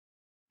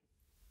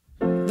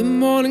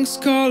morning's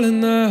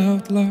calling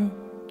out loud,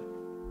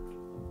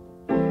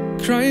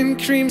 crying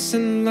creams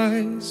and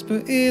lies,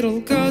 but it all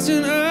goes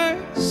in a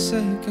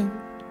second.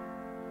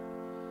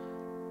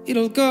 It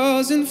all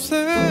goes in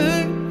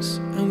flames,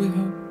 and we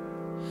hope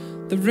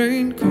the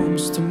rain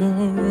comes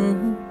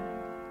tomorrow.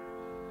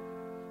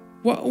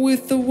 What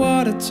with the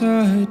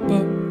watertight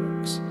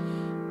box,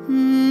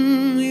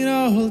 it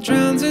all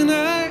drowns in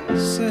a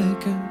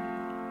second.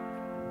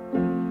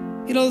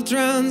 It all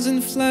drowns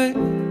in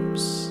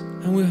flames,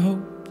 and we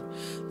hope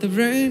the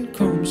rain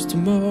comes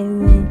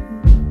tomorrow.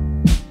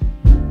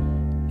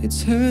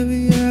 It's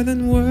heavier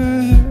than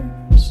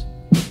words,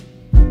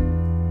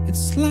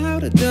 it's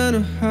louder than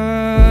a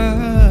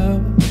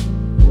howl,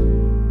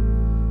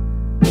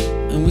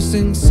 and we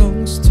sing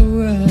songs to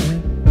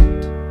it.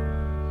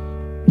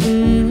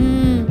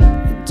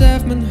 A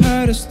deaf man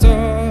heard a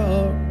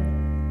storm,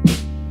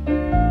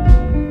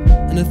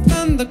 and the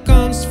thunder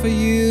comes for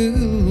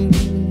you,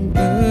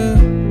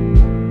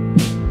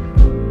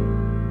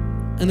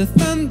 and the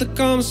thunder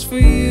comes for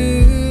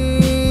you.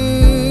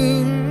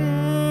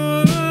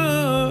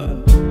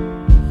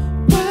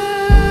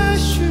 Why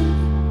should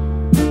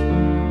we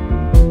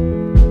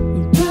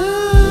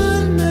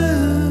run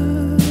now?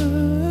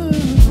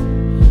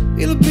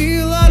 It'll be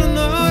a lot of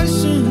noise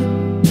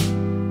soon,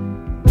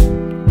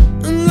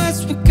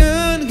 unless we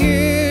can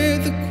hear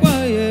the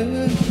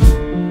quiet.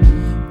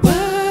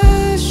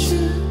 Why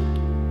should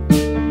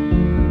we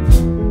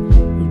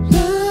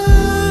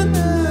run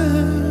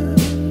now?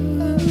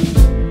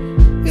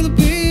 It'll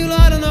be a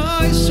lot of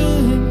noise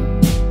soon,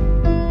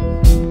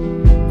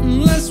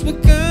 unless we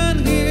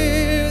can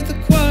hear the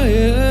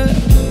quiet.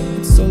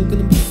 It's all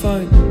gonna be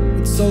fine,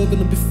 it's all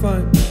gonna be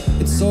fine,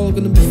 it's all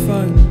gonna be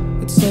fine,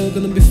 it's all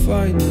gonna be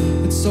fine,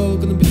 it's all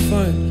gonna be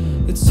fine,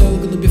 it's all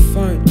gonna be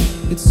fine,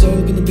 it's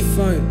all gonna be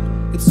fine,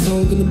 it's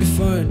all gonna be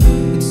fine,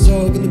 it's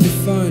all gonna be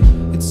fine,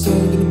 it's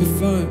all gonna be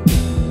fine,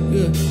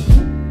 yeah.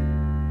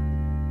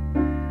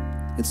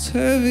 It's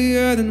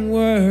heavier than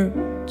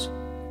words,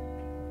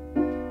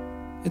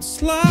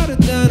 it's louder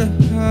than a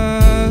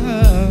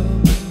howl,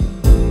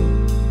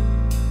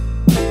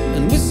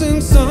 and we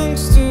sing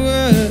songs to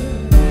it.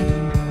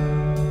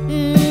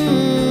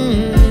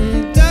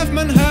 Deaf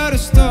man heard a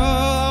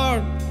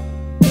storm,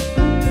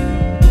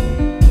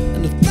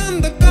 and the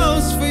thunder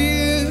comes for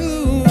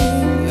you,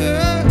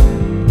 yeah.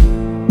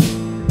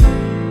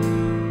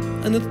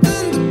 And the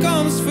thunder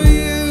comes for you.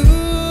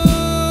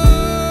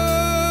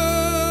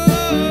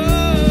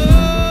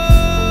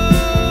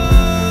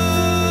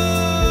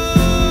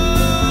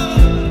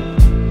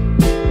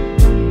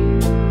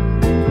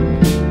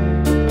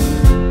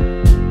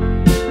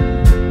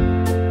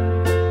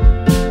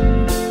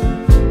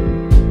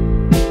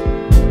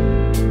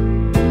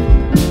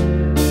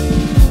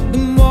 The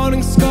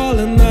morning's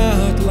calling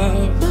out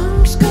loud,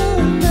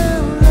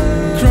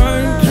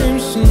 crying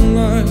crimson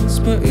lights,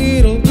 but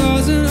it all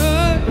goes in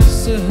a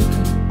second.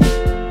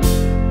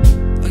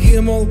 I hear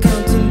them all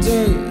counting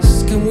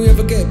days. Can we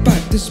ever get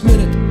back this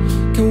minute?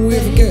 Can we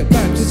ever get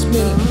back this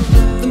minute?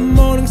 The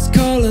morning's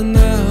calling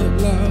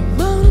out loud,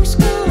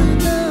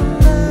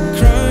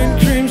 crying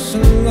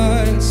crimson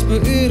lights,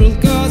 but it all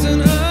goes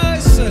in a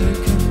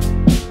second.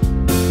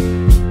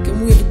 Can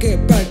we ever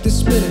get back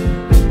this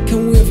minute?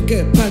 Can we ever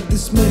get back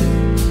this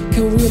minute?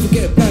 Can we ever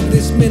get back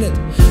this minute?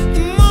 The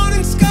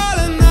morning's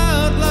calling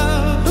out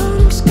loud,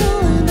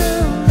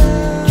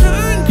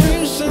 crying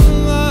crimson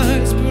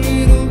lights, but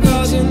it all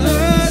goes in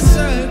a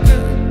second.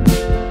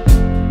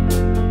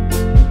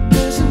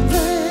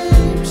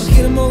 I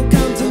hear them all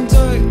counting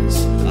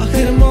days, I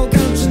hear them all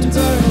counting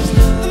days.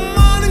 The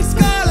morning's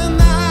calling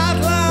out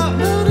loud,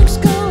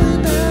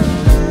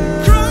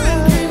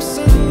 crying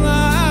crimson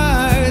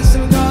lights,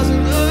 and it goes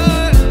in a.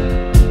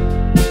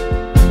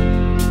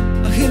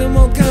 I hear them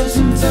all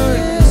counting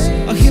days,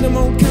 I hear them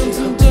all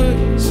counting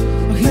days,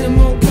 I hear them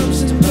all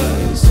counting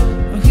days,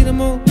 I hear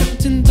them all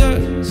counting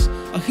days,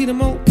 I hear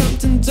them all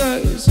counting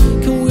days.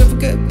 Can we ever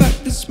get back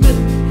this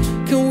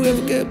minute? Can we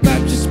ever get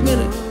back this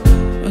minute?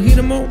 I hear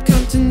them all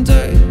counting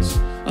days,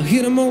 I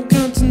hear them all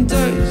counting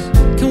days.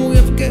 Can we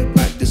ever get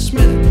back this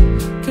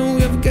minute? Can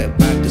we ever get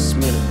back this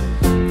minute?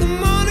 The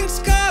morning's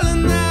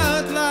calling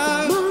out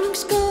loud,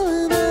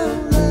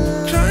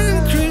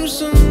 crying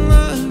crimson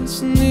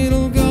lights, and it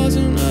all goes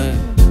in air.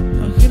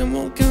 I hear them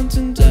all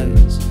counting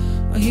days,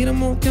 I hear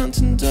them all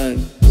counting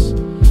days.